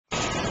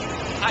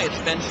Hi, it's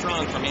Ben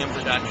Strong from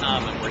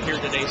Amber.com, and we're here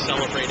today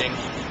celebrating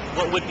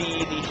what would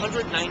be the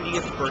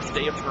 190th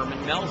birthday of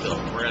Herman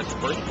Melville. We're at his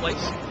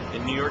birthplace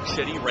in New York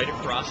City, right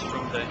across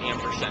from the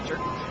Amber Center.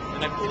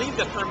 And I believe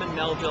that Herman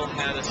Melville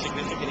had a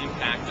significant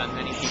impact on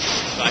many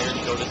people's desire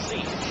to go to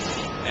sea.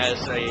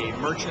 As a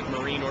merchant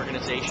marine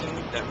organization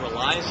that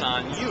relies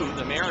on you,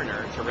 the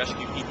mariner, to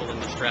rescue people in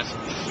distress,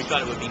 we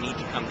thought it would be neat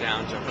to come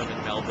down to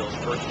Herman Melville's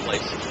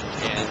birthplace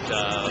and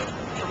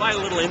provide a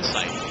little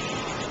insight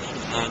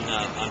on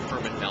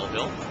Herman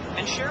Melville,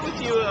 and share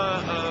with you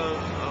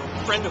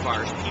a friend of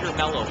ours, Peter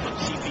Mello from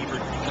Seafever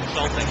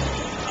Consulting,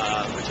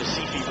 which is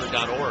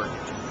seafever.org.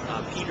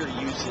 Peter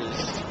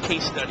uses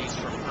case studies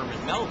from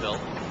Herman Melville,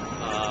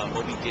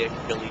 Moby Dick,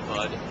 Billy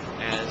Budd,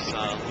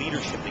 as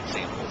leadership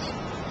examples.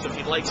 So if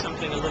you'd like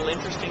something a little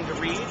interesting to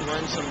read,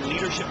 learn some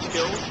leadership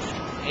skills,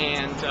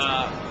 and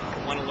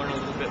want to learn a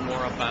little bit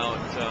more about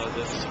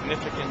the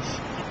significance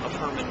of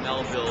Herman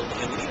Melville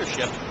in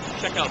leadership,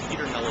 check out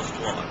Peter Mello's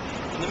blog.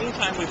 In the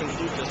meantime, we've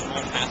included a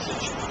small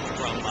passage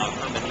from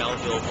Herman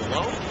Melville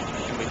below,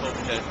 and we hope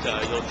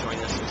that you'll join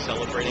us in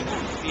celebrating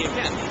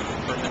again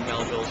Herman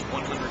Melville's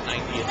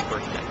 190th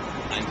birthday.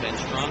 I'm Ben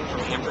Strong from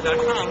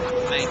Amber.com.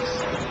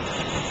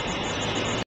 Thanks.